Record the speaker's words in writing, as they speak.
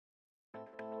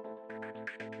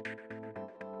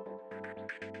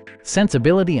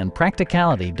Sensibility and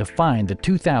practicality define the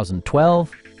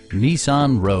 2012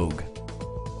 Nissan Rogue.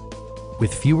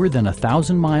 With fewer than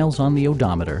 1,000 miles on the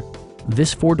odometer,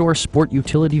 this four-door sport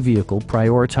utility vehicle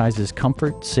prioritizes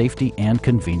comfort, safety, and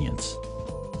convenience.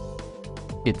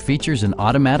 It features an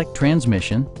automatic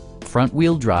transmission,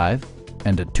 front-wheel drive,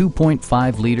 and a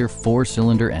 2.5-liter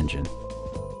four-cylinder engine.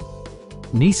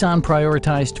 Nissan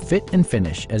prioritized fit and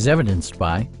finish as evidenced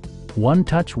by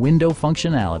one-touch window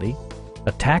functionality,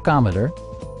 a tachometer,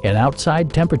 an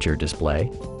outside temperature display,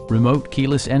 remote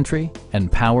keyless entry,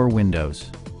 and power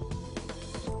windows.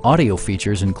 Audio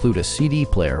features include a CD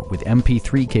player with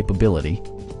MP3 capability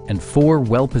and 4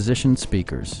 well-positioned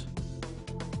speakers.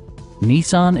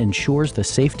 Nissan ensures the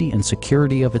safety and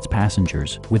security of its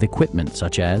passengers with equipment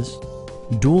such as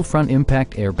dual front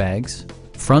impact airbags,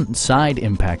 front and side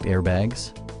impact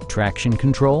airbags, traction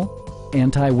control,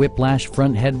 anti-whiplash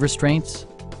front head restraints,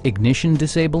 ignition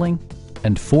disabling,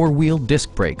 and 4-wheel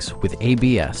disc brakes with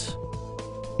ABS.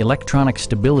 Electronic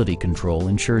stability control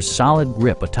ensures solid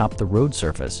grip atop the road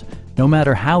surface, no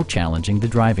matter how challenging the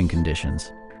driving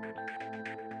conditions.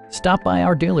 Stop by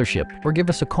our dealership or give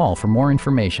us a call for more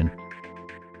information.